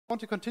I want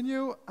to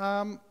continue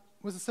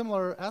with a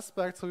similar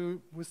aspect.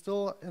 So we're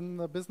still in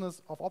the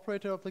business of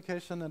operator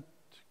application and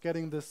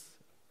getting this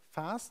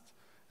fast.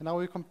 And now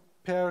we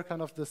compare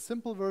kind of the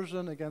simple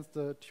version against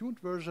the tuned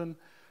version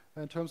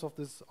in terms of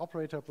this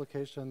operator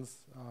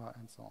applications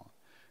and so on.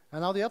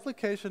 And now the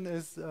application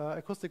is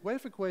acoustic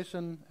wave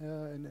equation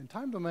in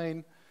time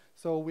domain.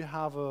 So we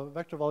have a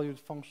vector valued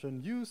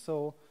function u,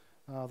 so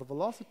the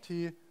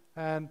velocity,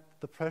 and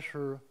the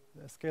pressure,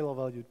 a scalar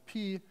valued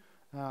p,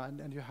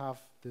 and you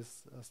have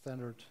this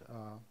standard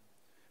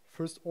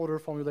first order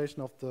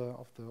formulation of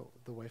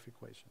the wave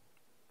equation.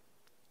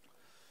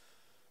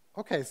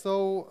 Okay,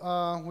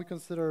 so we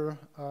consider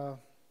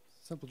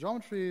simple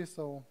geometry,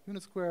 so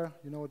unit square,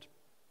 you know it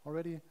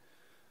already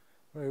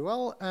very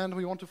well, and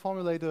we want to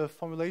formulate a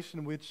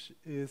formulation which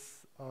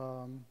is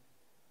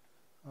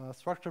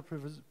structure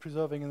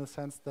preserving in the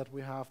sense that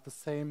we have the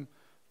same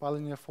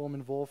bilinear form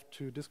involved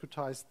to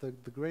discretize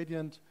the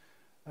gradient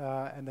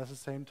and at the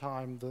same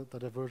time the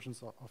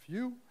divergence of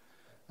u,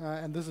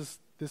 and this is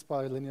this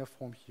bilinear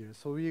form here.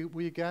 So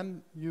we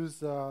again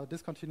use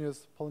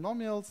discontinuous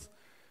polynomials,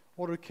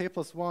 order k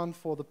plus 1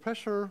 for the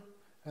pressure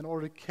and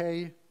order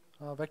k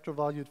vector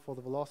valued for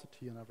the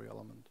velocity in every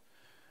element.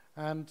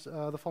 And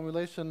the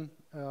formulation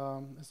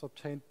is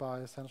obtained by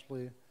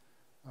essentially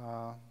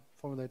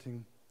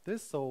formulating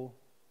this. So,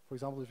 for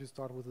example, if you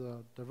start with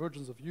the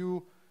divergence of u,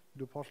 you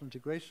do partial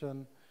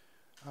integration,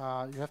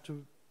 you have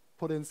to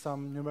put in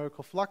some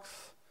numerical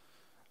flux.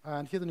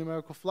 And here the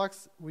numerical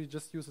flux, we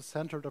just use a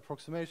centered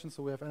approximation,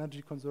 so we have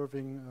energy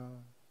conserving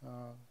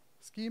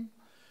scheme,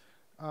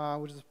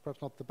 which is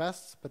perhaps not the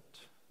best, but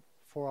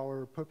for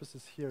our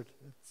purposes here,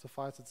 it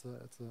suffices.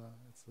 It's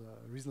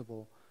a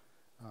reasonable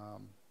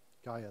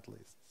guy at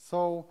least.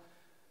 So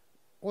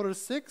order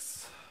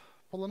 6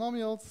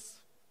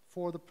 polynomials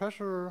for the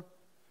pressure,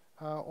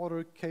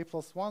 order k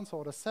plus 1, so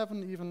order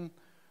 7 even.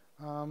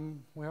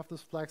 We have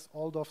this flags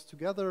all doves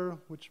together,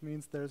 which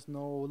means there's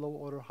no low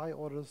order, high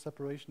order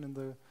separation in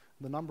the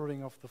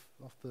numbering of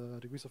the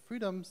degrees of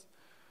freedoms.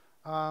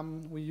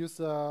 We use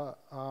a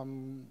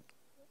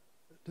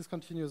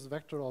discontinuous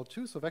vector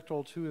L2. So vector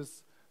L2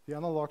 is the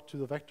analog to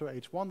the vector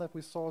H1 that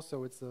we saw.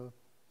 So it's a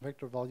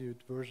vector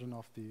valued version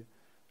of the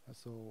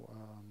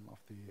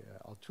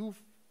L2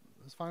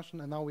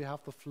 function. And now we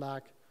have the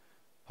flag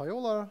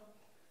Payola.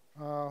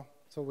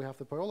 So we have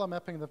the Payola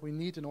mapping that we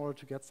need in order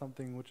to get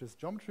something which is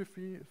geometry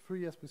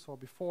free as we saw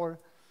before.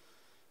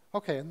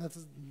 Okay, and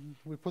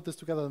we put this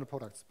together in a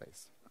product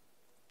space.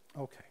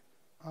 Okay.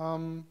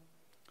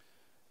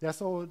 Yeah,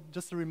 so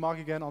just a remark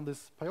again on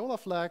this Payola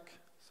flag.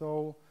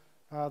 So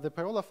the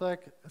Payola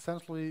flag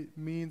essentially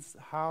means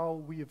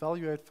how we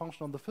evaluate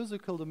function on the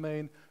physical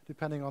domain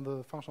depending on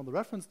the function on the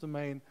reference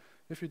domain.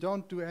 If you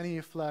don't do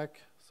any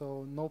flag,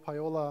 so no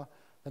Payola,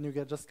 then you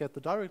just get the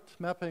direct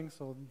mapping,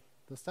 so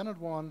the standard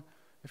one.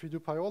 If you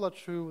do Payola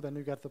true, then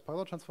you get the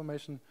Payola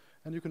transformation,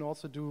 and you can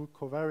also do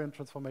covariant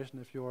transformation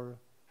if you're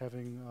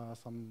having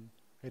some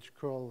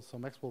H-curl,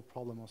 some Maxwell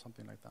problem or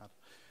something like that.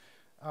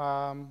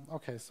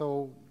 Okay,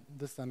 so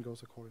this then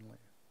goes accordingly.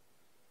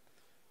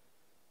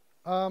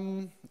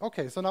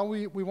 Okay, so now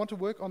we want to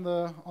work on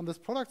this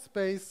product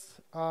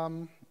space,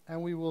 and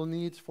we will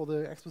need, for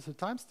the explicit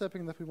time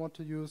stepping that we want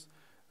to use,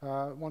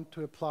 want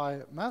to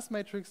apply mass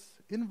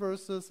matrix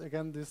inverses,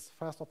 again these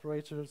fast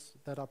operators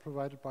that are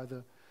provided by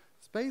the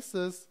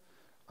spaces,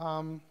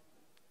 and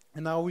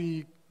now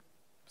we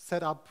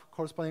set up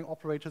corresponding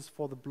operators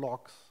for the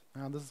blocks,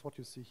 and this is what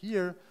you see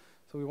here.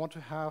 So we want to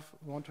have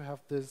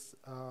this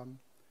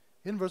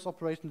inverse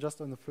operation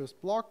just in the first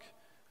block,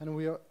 and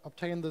we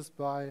obtain this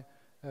by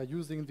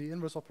using the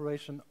inverse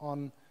operation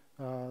on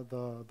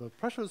the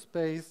pressure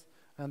space,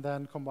 and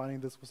then combining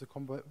this with the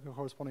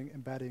corresponding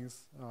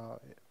embeddings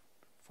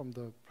from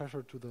the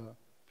pressure to the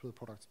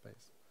product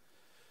space.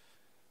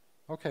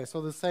 Okay,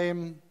 so the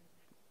same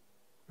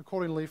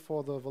accordingly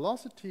for the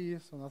velocity,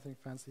 so nothing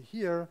fancy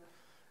here.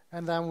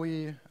 And then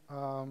we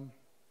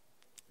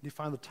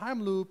define the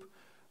time loop,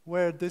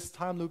 where this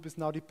time loop is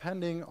now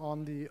depending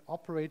on the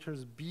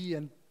operators B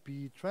and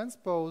B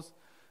transpose.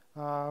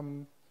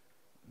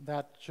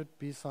 That should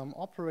be some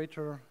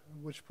operator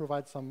which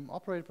provides some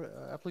operator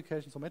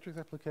applications or matrix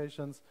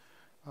applications.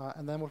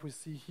 And then what we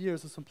see here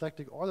is a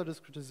symplectic order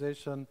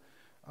discretization,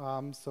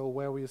 so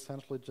where we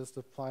essentially just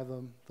apply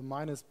the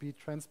minus B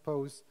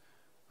transpose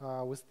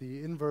with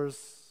the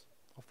inverse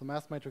of the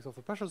mass matrix of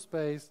the pressure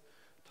space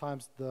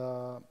times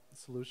the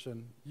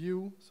solution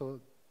U. So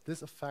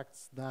this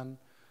affects then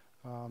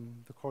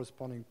the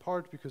corresponding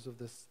part because of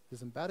these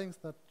embeddings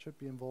that should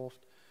be involved.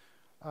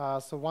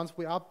 So once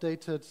we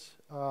updated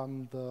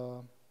in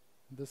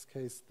this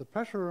case, the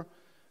pressure,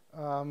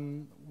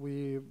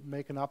 we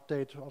make an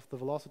update of the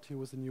velocity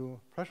with the new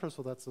pressure,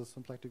 so that's a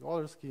symplectic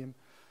order scheme.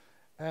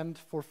 And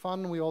for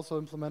fun, we also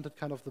implemented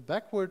kind of the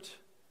backward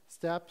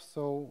step,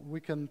 so we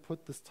can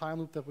put this time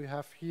loop that we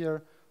have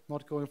here,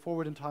 not going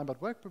forward in time, but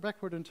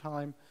backward in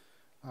time.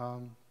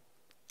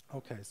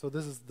 Okay, so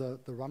this is the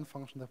run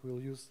function that we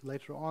will use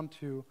later on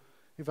to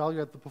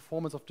evaluate the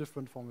performance of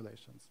different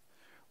formulations.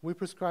 We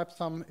prescribe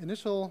some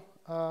initial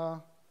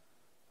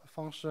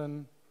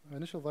function,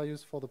 initial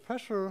values for the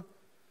pressure.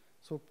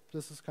 So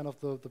this is kind of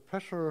the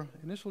pressure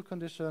initial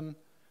condition.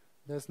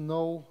 There's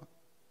no,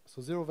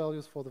 so 0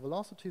 values for the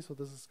velocity. So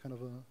this is kind of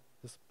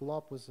this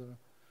blob with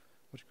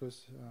which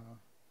goes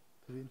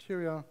to the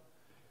interior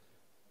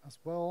as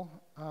well.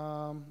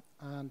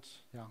 And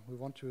yeah, we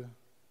want to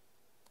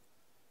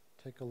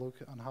take a look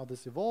on how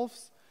this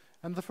evolves.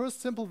 And the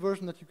first simple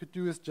version that you could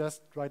do is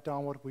just write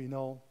down what we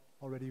know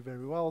already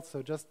very well.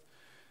 So just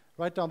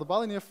write down the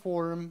bilinear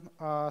form,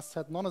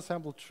 set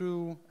non-assembled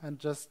true, and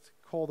just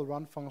call the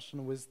run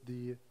function with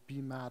the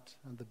b mat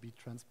and the b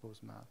transpose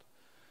mat.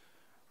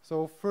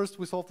 So first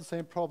we solve the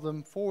same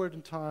problem forward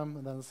in time,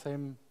 and then the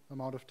same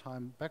amount of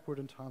time backward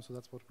in time. So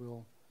that's what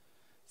we'll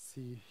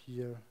see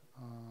here.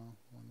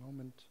 One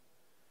moment.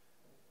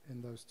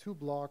 In those two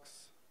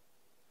blocks.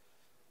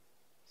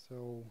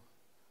 So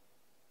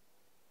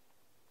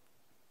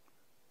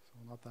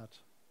not that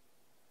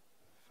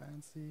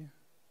fancy.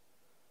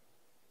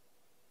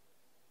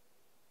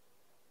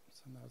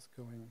 So now it's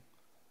going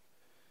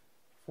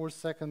 4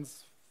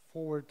 seconds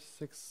forward,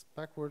 6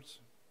 backwards.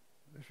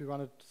 If you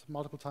run it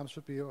multiple times,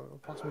 should be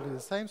approximately the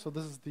same. So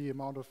this is the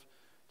amount of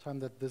time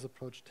that this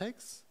approach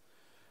takes.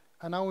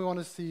 And now we want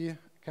to see,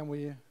 can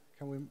we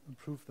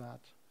improve that?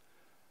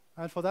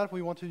 And for that,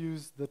 we want to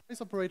use the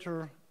trace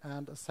operator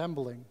and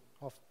assembling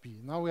of B.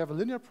 Now we have a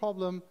linear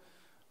problem,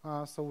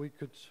 so we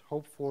could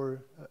hope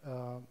for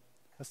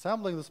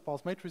assembling the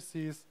sparse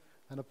matrices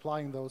and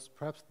applying those.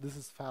 Perhaps this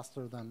is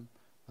faster than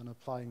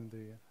applying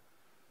the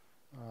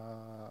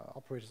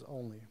operators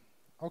only.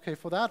 Okay,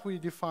 for that we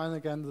define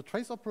again the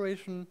trace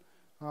operation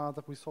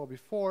that we saw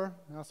before.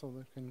 So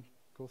we can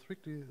go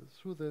quickly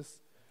through this.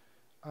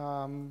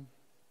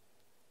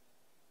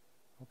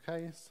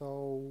 Okay,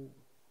 so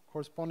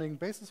corresponding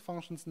basis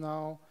functions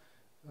now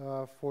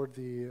for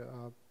the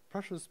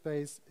pressure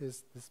space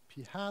is this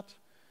p hat.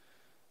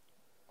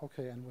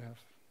 Okay, and we have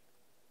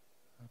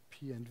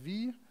p and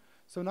v.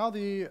 So now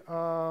the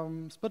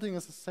splitting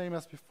is the same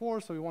as before.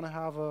 So we want to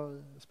have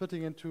a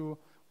splitting into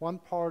one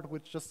part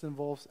which just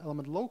involves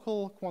element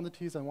local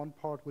quantities and one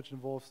part which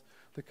involves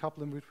the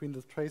coupling between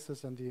the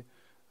traces and the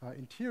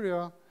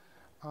interior.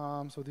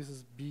 So this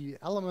is B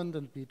element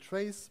and B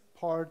trace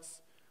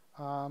parts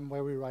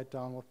where we write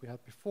down what we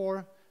had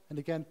before. And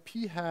again,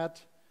 P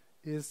hat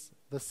is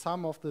the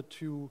sum of the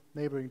two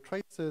neighboring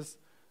traces.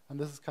 And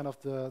this is kind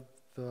of the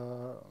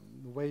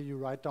way you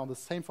write down the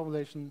same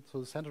formulation, so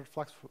the centered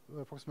flux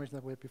approximation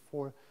that we had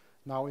before,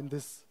 now in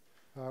this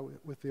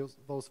with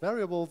those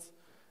variables.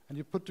 And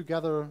you put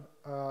together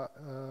a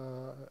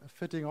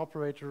fitting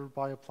operator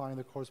by applying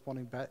the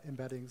corresponding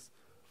embeddings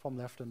from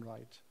left and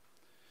right.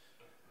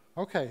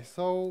 Okay,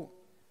 so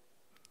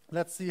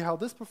let's see how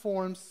this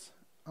performs.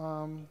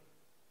 So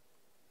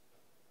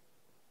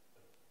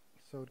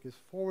it goes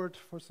forward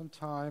for some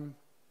time.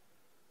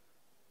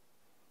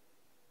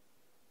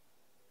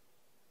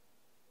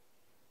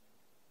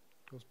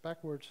 Goes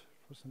backward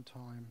for some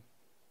time.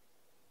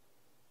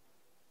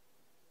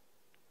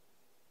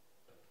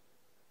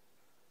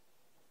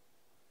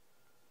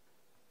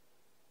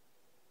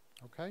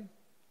 Okay,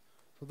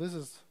 so this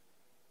is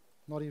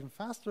not even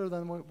faster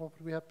than what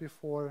we had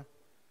before.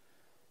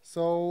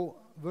 So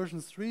version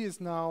 3 is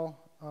now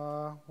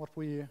what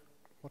we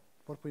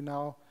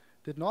now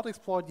did not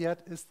exploit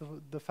yet is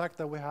the fact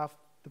that we have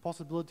the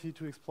possibility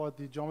to exploit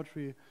the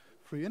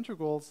geometry-free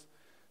integrals.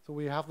 So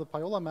we have the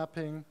Payola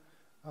mapping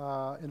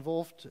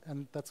involved,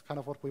 and that's kind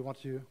of what we want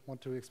to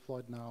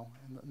exploit now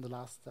in the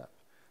last step.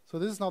 So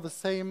this is now the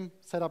same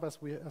setup as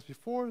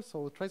before.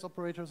 So trace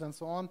operators and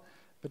so on.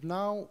 But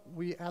now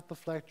we add the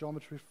flag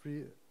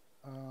geometry-free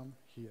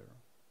here.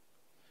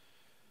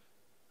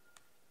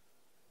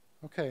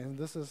 Okay, and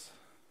this is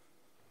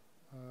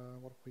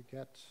what we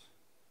get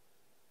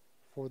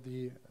for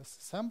the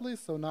assembly.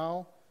 So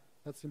now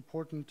that's the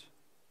important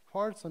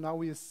part. So now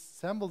we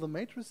assemble the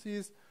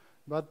matrices,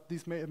 but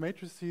these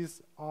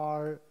matrices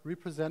are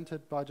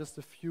represented by just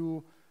a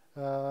few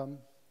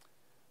element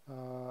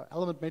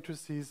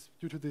matrices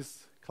due to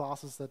these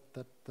classes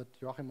that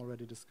Joachim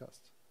already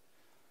discussed.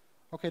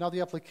 Okay, now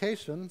the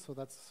application, so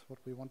that's what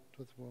we want,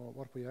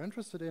 what we are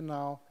interested in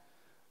now.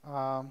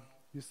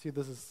 You see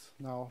this is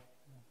now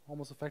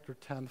almost a factor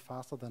 10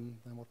 faster than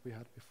what we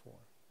had before.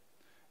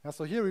 Yeah,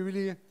 so here we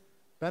really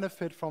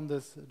benefit from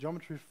this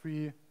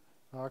geometry-free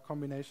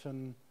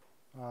combination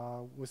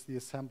with the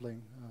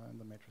assembling in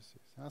the matrices.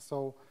 Yeah,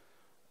 so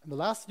in the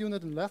last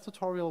unit, in the last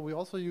tutorial, we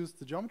also used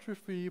the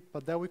geometry-free,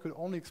 but there we could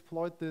only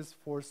exploit this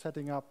for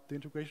setting up the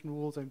integration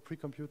rules and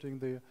pre-computing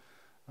the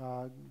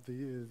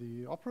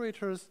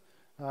operators.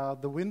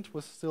 The wind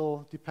was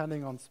still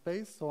depending on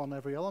space, so on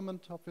every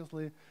element,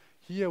 obviously.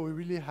 Here we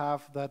really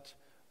have that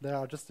there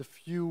are just a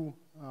few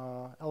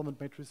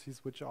element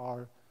matrices which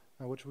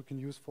we can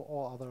use for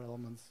all other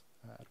elements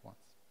at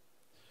once.